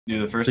Dude,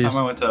 the first time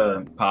I went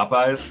to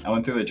Popeyes, I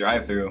went through the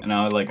drive-thru and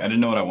I was like, I didn't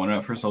know what I wanted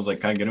at first. I was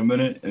like, can I get a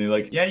minute? And they're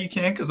like, yeah, you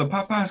can, because the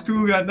Popeyes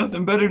crew got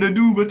nothing better to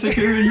do but take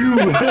care of you.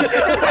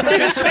 Are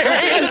you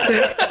serious?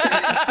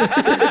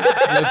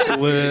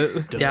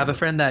 Yeah, I have a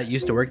friend that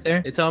used to work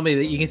there. They told me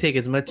that you can take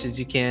as much as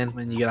you can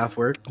when you get off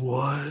work.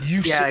 What?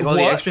 Yeah, like all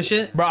the extra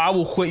shit. Bro, I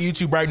will quit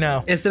YouTube right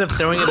now. Instead of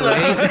throwing it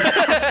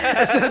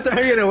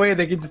away,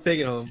 they can just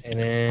take it home. And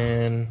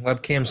then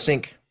webcam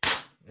sync.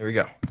 There we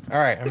go. All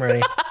right, I'm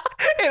ready.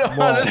 It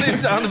honestly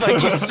sounded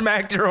like you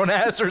smacked your own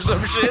ass or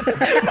some shit.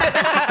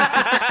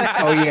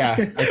 Oh yeah,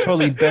 I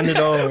totally bent it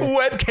over.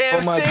 Webcam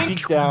Put my sync.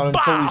 cheek down and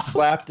totally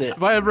slapped it.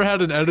 If I ever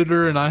had an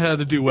editor and I had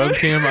to do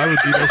webcam, I would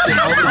do that shit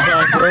all the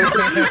time,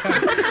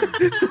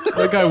 bro.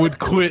 That guy would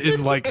quit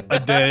in like a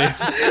day.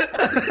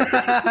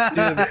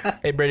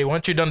 Hey Brady,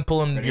 once you're done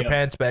pulling your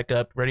pants back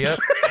up, ready up?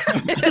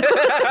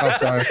 Oh,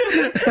 sorry.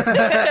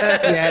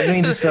 Yeah, it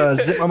means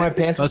just zip on my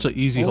pants. That's an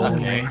easy hole.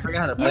 Okay. I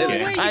forgot how to play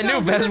it. I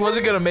knew Vez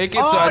wasn't gonna make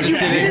it, so I just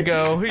didn't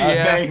go.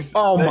 Yeah. Thanks.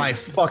 Oh my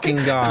fucking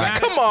god.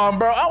 Come on,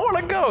 bro. I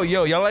wanna go.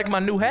 Yo, y'all like my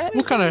new hat?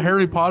 What kind of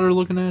Harry Potter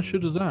looking ass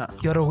shit is that?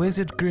 You're a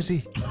wizard,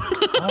 Grizzy.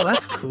 Oh,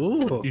 that's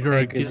cool. You're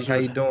Hey, a Grizzy, how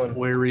you doing?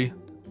 wary.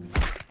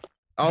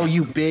 Oh,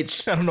 you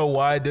bitch. I don't know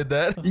why I did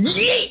that.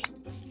 Yeet!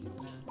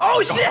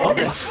 Oh shit! I'm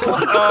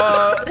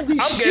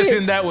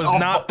guessing that was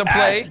not the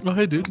play. Oh,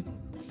 hey, dude.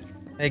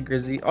 Hey,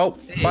 Grizzy. Oh,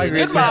 bye,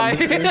 Grizzy. Goodbye.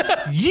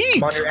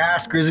 Yeet! On your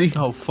ass, Grizzy.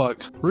 Oh,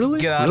 fuck. Really?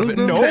 Get out of it.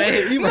 Really, No, bro?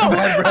 no.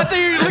 I thought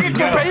you were looking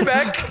for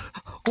payback.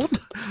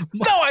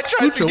 No, I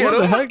tried to Lucha, get what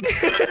the him. heck?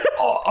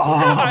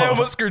 I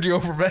almost screwed you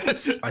over,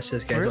 Vez. Watch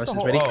this, guys. Watch this.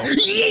 Oh, Ready?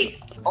 Yeet!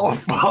 Oh,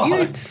 fuck.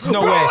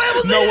 no way.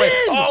 No way.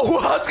 Oh,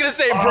 I was gonna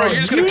say, bro,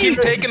 you're just gonna keep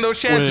taking those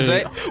chances,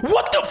 Wait. eh?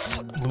 What the f?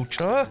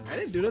 Lucha? I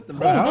didn't do nothing,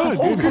 bro.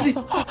 Oh, Grizzy.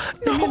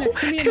 No,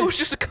 it was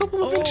just a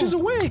couple of inches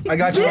away. I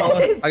got you,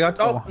 Mala. I got.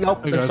 Oh,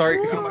 nope. I got I'm sorry.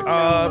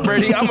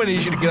 Brady, I'm gonna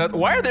need you to get out.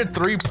 Why are there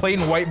 3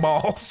 plain white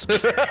balls?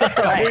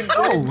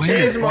 Oh,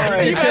 change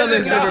mine. You guys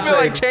did not feel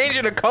like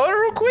changing the color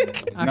real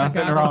quick?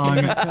 Nothing wrong.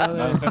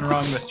 Nothing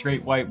wrong with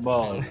straight white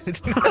balls.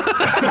 Everything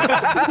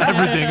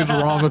is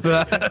wrong with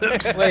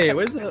that. Wait,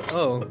 where's the?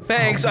 Oh.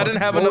 Thanks, I didn't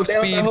have enough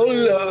speed. Hold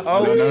up.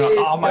 Oh,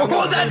 No. Oh my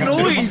god. that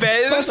noise?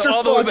 Vez,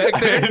 all the way back I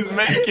there. didn't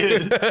make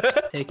it.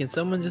 Hey, can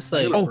someone just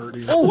like? Oh,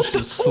 it's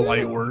just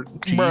slight work.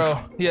 Jeez. Bro,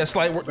 yeah,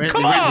 slight work. Where's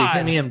Come Hit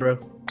on! me in, bro.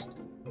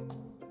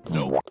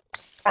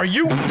 Are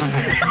you?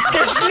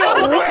 There's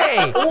no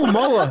way! Oh,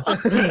 Mola.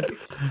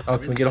 Oh,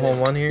 can we get a hole in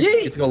one here?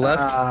 You get to go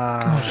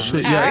left.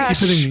 Shit, yeah, keep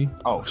hitting me.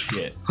 Oh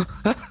shit.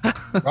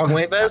 Wrong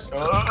way, Vez.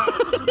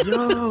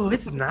 Yo,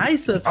 it's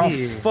nice up Oh,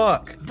 here.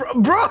 fuck.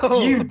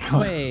 Bro. You.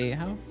 Wait,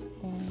 how?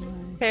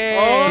 Hey.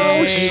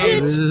 Oh, It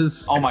shit.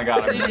 is. Oh my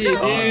god.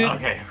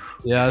 Okay.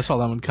 Yeah, I saw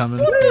that one coming.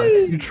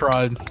 You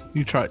tried.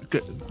 You tried.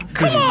 Good.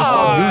 Come You're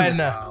on!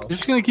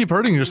 just gonna keep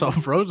hurting yourself,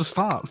 bro. Just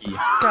stop.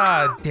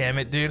 God damn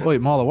it, dude. Wait,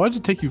 Mala, why'd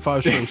it take you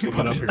 5 strokes to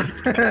get up here?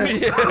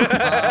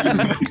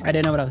 I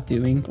didn't know what I was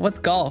doing. What's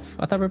golf?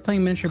 I thought we were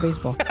playing miniature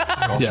baseball.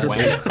 Yeah.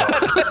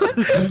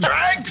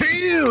 Strike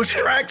 2.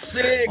 Strike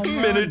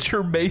 6.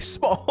 Miniature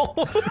baseball.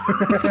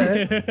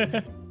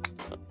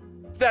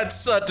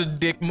 That's such a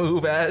dick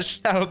move,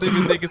 Ash. I don't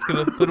even think it's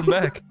gonna put him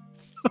back.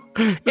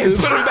 It put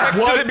him back to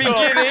the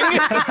beginning.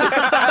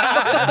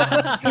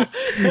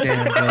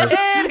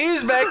 And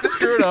he's back to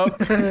screw it up.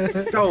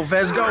 Go,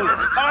 Vez, go.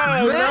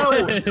 Oh,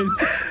 no.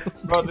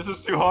 Bro, this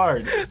is too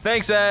hard.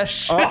 Thanks,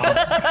 Ash.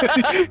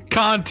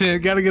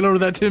 Content. Gotta get over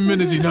that 10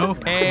 minutes, you know?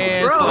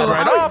 And Bro, slide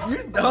right off.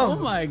 You're Oh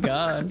dumb. my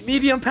god.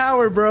 Medium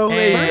power, bro.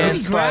 There you go.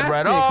 And slide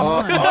right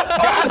off.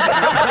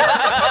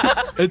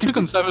 It took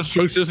him 7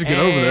 strokes just to get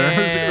over there.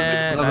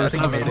 And I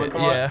think I made it.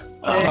 Yeah.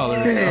 Oh,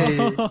 there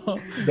you go.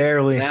 Hey.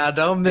 Barely. Now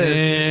don't miss.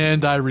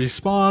 And I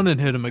respawn and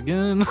hit him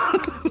again.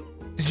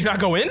 Did you not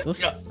go in?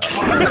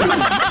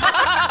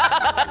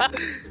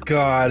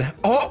 God.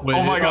 Oh. Wait,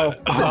 Oh my god.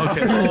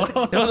 Okay.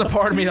 There was a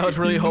part of me that was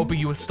really hoping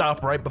you would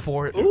stop right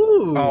before it.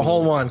 Ooh. Oh,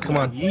 hold on. Come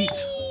on.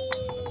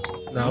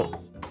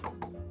 No.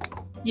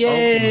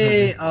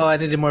 Yay. Oh, I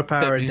needed more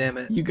power. Hit me. Damn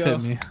it. You go.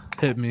 Hit me.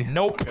 Hit me.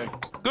 Nope.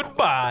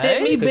 Goodbye.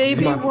 Hit me,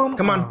 baby. Come on.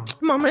 Come on.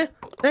 Come on, man.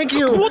 Thank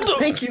you. What the-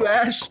 Thank you,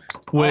 Ash.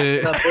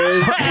 Wait.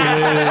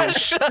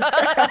 Ash.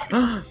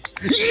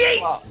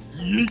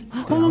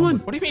 Hole in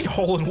What do you mean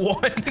hole in one?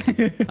 one.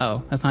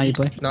 Oh, that's not how you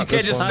play. Not You can't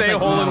this just one. say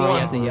hole in You one.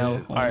 have to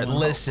yell. All right,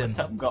 listen. What's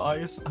up,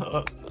 guys?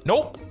 Nope.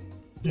 Nope.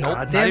 God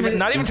Not damn even, it.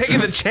 not even taking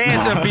the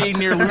chance of being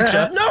near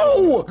Lucha.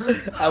 No.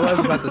 I was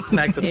about to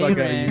smack the Hey, fuck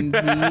out of you.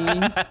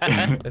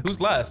 Renzi. Who's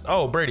last?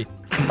 Oh, Brady.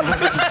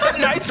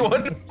 Nice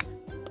one.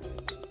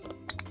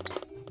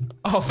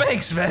 Oh,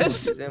 thanks,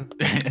 Vez. I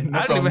didn't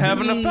even have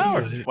enough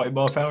power. White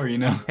ball power, you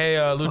know. Hey,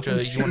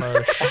 Lucha, you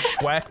wanna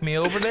schwack me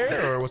over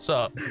there, or what's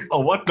up? Oh,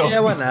 what the? Yeah,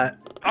 why not?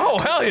 Oh,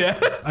 hell yeah.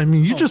 I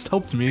mean, you just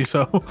helped me,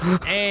 so.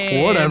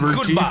 And Whatever,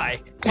 Chief.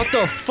 goodbye. What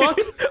the fuck?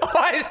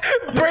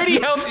 Brady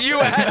helped you,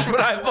 Ash, but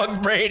I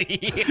fucked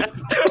Brady.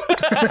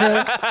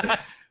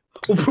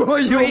 Bro,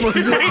 you almost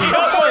He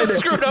almost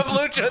screwed up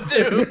Lucha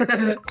too.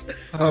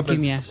 Give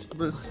me a-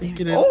 Let's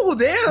get it. Oh,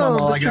 damn. Oh,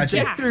 the I got you.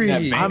 trajectory. Yeah,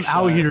 man. I'm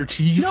out here,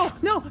 Chief. No.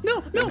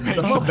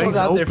 Someone pulled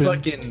out their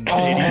fucking.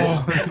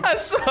 Oh, I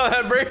saw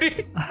that,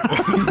 Brady.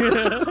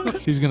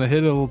 He's gonna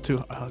hit it a little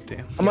too. Oh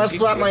damn. I'm gonna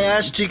slap my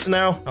ass cheeks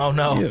now. Oh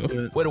no.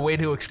 Ew. What a way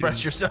to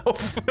express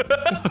yourself.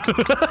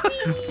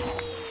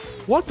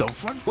 What the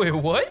fuck? Wait,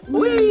 what?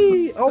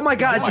 Wee! Oh my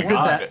god, I just did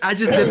that. I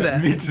just did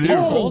that. Me too. These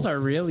holes are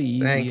really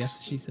easy, Thanks.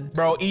 as she said.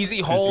 Bro,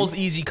 easy holes,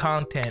 easy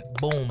content.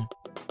 Boom.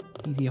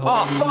 Easy holes.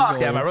 Oh, easy fuck. goals.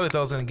 Damn, I really thought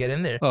I was gonna get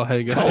in there. Oh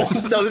hey guys.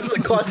 No, this is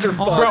a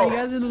clusterfuck. Oh, Bro. you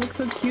guys are gonna look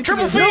so cute.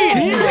 Triple together.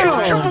 feed!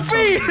 No. Triple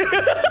feed!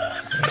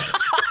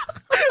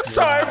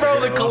 Sorry, bro,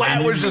 the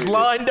collat was just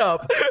lined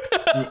up.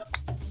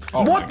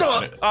 Oh What my the?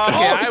 God.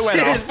 Okay, I went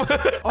shit.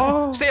 off.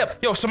 Oh. Stay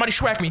up. Yo, somebody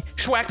schwack me.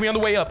 Schwack me on the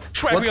way up.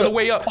 Schwack What me on the- the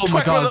way up. Oh my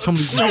Schwack me on god, the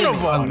somebody. son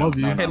of I a... love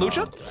you. Hey,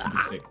 Lucha? It's a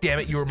mistake. Damn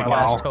it, you were my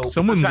Wow. last hope.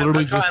 Someone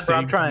literally I'm trying, just bro.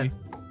 I'm saved trying. me.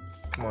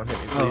 Come on, hit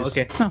me, Oh, please.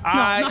 okay. No,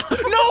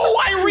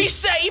 I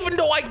reset even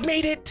though I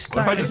made it.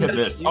 What if I just hit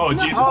this? Oh,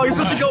 Jesus. Oh, you're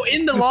supposed to go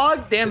in the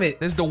log? Damn it.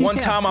 This is the one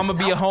time I'm gonna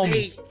be a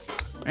homie.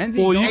 Renzi,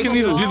 Well, go you can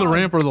either do the long.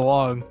 ramp or the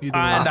log. Either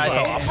And way.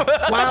 I fell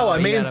off. Wow, I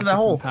You made it gotta into that put some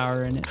hole.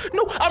 Power in it.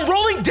 No, I'm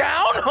rolling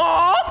down,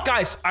 huh?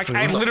 Guys, I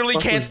literally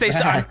fuck can't was stay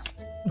that? silent.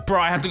 Bro,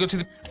 I have to go to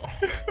the...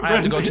 I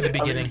have to go to the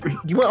beginning.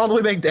 You went all the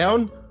way back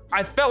down?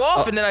 I fell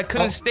off and then I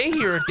couldn't stay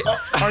here again.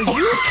 Are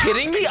you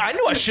kidding me? I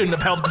knew I shouldn't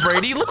have helped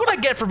Brady. Look what I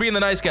get for being the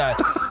nice guy.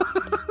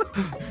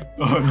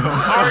 Oh no.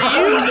 Are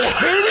you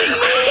kidding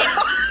me?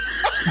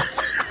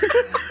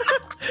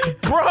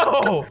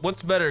 Bro!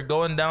 What's better,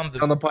 going down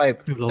On the... the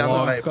pipe. The Down the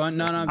log. pipe. Going,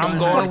 no, I'm going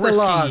going Fuck the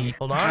log. risky.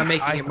 Hold on. I'm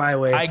making it my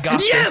way. I got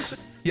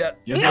this. Yeah.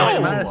 Yes, No. I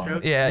Minus will.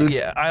 stroke.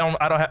 Yeah. I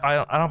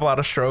don't have a lot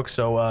of strokes,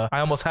 so I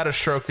almost had a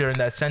stroke during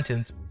that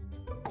sentence.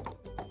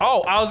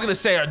 Oh, I was gonna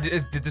say,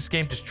 did this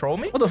game just troll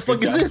me? What the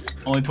fuck is this?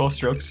 Only 12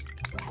 strokes.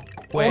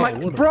 Wait, Oh my,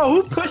 bro,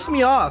 who pushed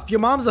me off?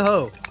 Your mom's a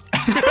hoe.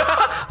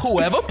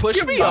 whoever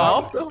pushed me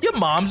off, your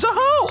mom's a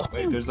hoe.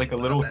 Wait, there's like a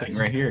little thing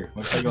right here.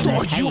 What if I go in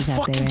Oh, there? you Nice out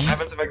fucking... there. What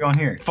happens if I go in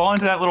here? Fall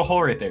into that little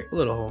hole right there.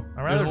 Little hole.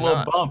 I'd There's rather a little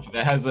not. bump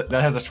that has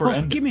a short Oh,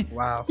 end. give me.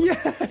 Wow.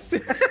 Yes.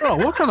 Bro,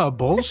 what kind of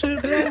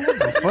bullshit, bro? What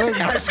the fuck?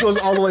 Ash goes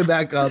all the way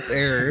back up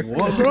there.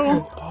 What,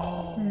 bro?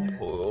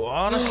 Oh,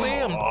 honestly,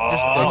 I'm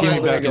Oh, give me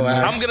just... back in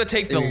there. I'm gonna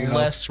take the There you go.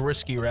 less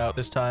risky route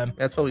this time.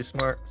 That's probably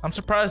smart. I'm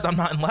surprised I'm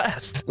not in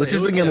last. Let's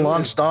just been getting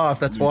launched off,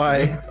 that's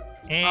why.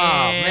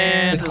 And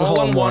man, This is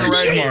hole in one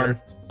right Come here.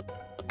 on.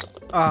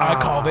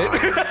 I called it.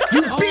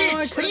 You Oh, beat!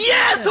 I could've-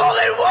 Yes, all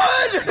in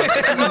one!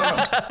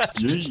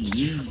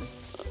 Yeah.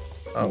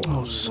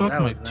 Oh, suck that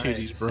my was nice.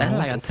 titties, bro. That's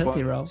like a What the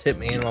tootsie fuck? roll. Just hit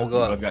me and I'll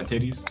go I've up. got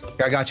titties.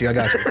 I got you, I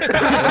got you.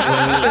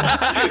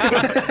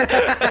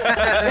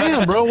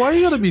 Damn, bro, why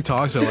you gotta be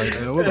toxic like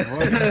that? What the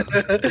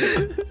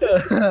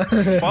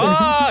fuck?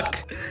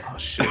 Fuck! Oh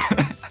shit.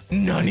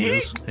 Nani?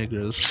 Hey,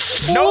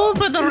 Grizz. No!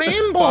 for the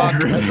rainbow!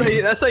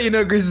 That's how you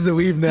know Grizz is a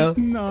weeb now.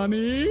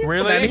 Nani?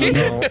 Really?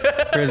 No.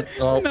 Chris,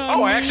 oh.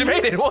 Oh, I actually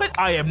made it. What?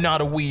 I am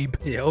not a weeb.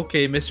 Yeah,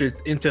 okay, Mr.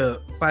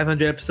 Into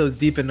 500 episodes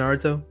deep in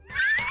Naruto.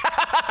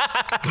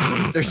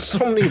 There's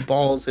so many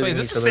balls hitting Wait,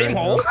 is this each the other same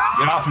right hole?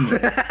 Get off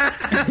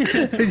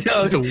of me.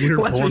 Yo, That's a weird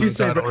watch what porn you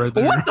say, title bro. right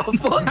there. What the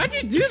fuck? How'd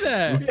you do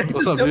that?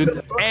 What's up,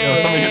 dude?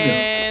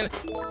 And...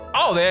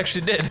 Oh, they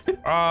actually did.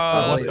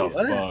 What the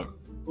what? fuck?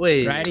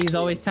 Wait, Righty's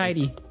always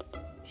tidy.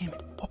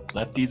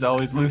 Lefty's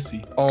always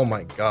Lucy. Oh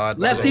my god.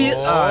 Lefty,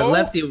 Oh.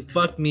 Lefty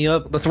fucked me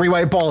up. The 3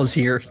 white balls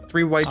here.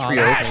 3 white Oh, trios.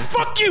 Ash,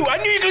 fuck you! I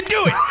knew you were gonna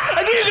do it!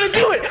 I knew you were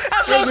gonna do it!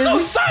 That's why I was so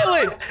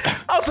silent!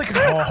 I was like,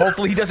 oh,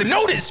 hopefully he doesn't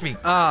notice me.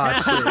 Ah,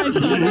 shit. I saw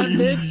that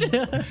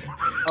bitch.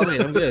 Oh,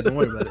 wait, I'm good. Don't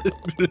worry about it.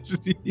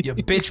 You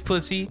bitch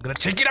pussy. I'm gonna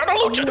take it out on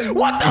Lucha.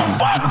 What the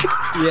fuck?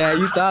 Yeah,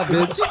 you thought,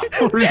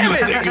 bitch. Damn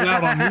it! Taking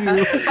out on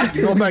you.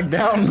 You go back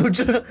down,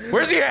 Lucha.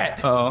 Where's he at?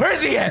 Oh.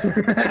 Where's he at?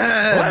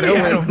 Let me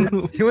at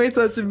him. You ain't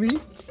touching me.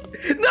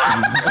 Wait,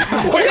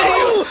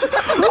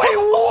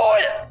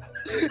 what?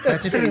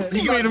 That's if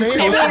he got It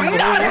will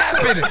not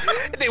happen.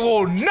 They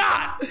will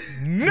not.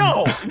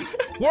 No.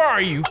 Where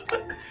are you?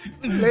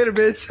 Later,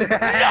 bitch. No,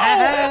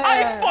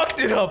 I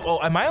fucked it up. Oh,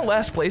 am I in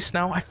last place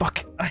now?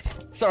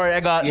 Sorry, I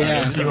got.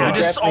 Yeah, I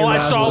just all I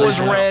saw was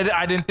red.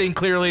 I didn't think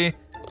clearly.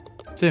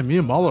 Damn, me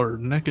and Maul are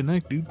neck and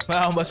neck, dude.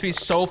 Wow, must be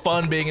so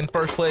fun being in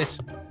first place.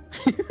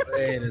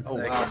 Wait a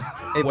second.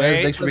 Hey, Wait. Bez,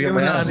 thanks for being on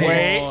my house.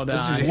 Wait. Hold on.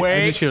 I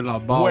Wait. just shit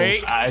on balls.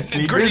 Wait. I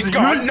see. Grizzy's Grizzy.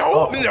 gone.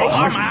 No, Oh, no,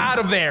 I'm out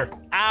of there.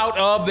 Out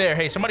of there.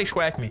 Hey, somebody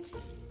schwack me.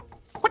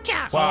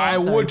 Well, I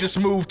would just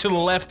move to the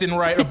left and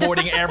right,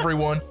 avoiding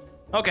everyone.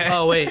 Okay.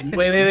 Oh, wait.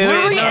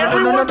 Literally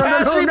everyone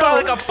passed me by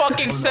like a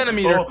fucking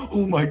centimeter.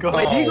 Oh my god.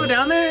 Wait, do you go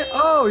down there?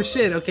 Oh,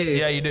 shit. Okay.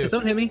 Yeah, you do. Just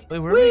don't hit me. Wait,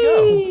 where did he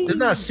go? There's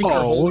not a secret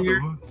Oh, hole what here.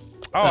 the-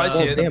 Oh, I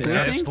see Oh, it. damn,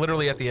 Yeah, really? it's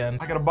literally at the end.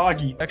 I got a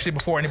boggy. Actually,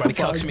 before anybody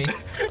cucks me.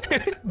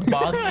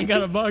 I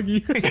got a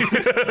buggy.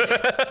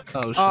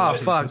 Oh, shit. Oh,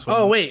 fuck.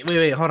 Oh, wait.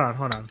 Hold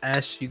on.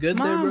 Ash, you good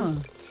there, bro?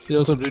 Mama. Yeah,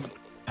 what's up, dude?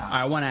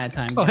 Alright, one at a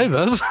time. Oh, hey,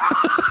 Vez.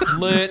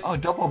 Lit. Oh,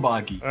 double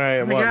boggy.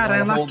 Alright, Oh my god, I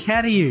unlocked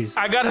cat ears.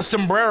 I got a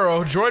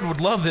sombrero. Droid would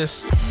love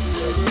this.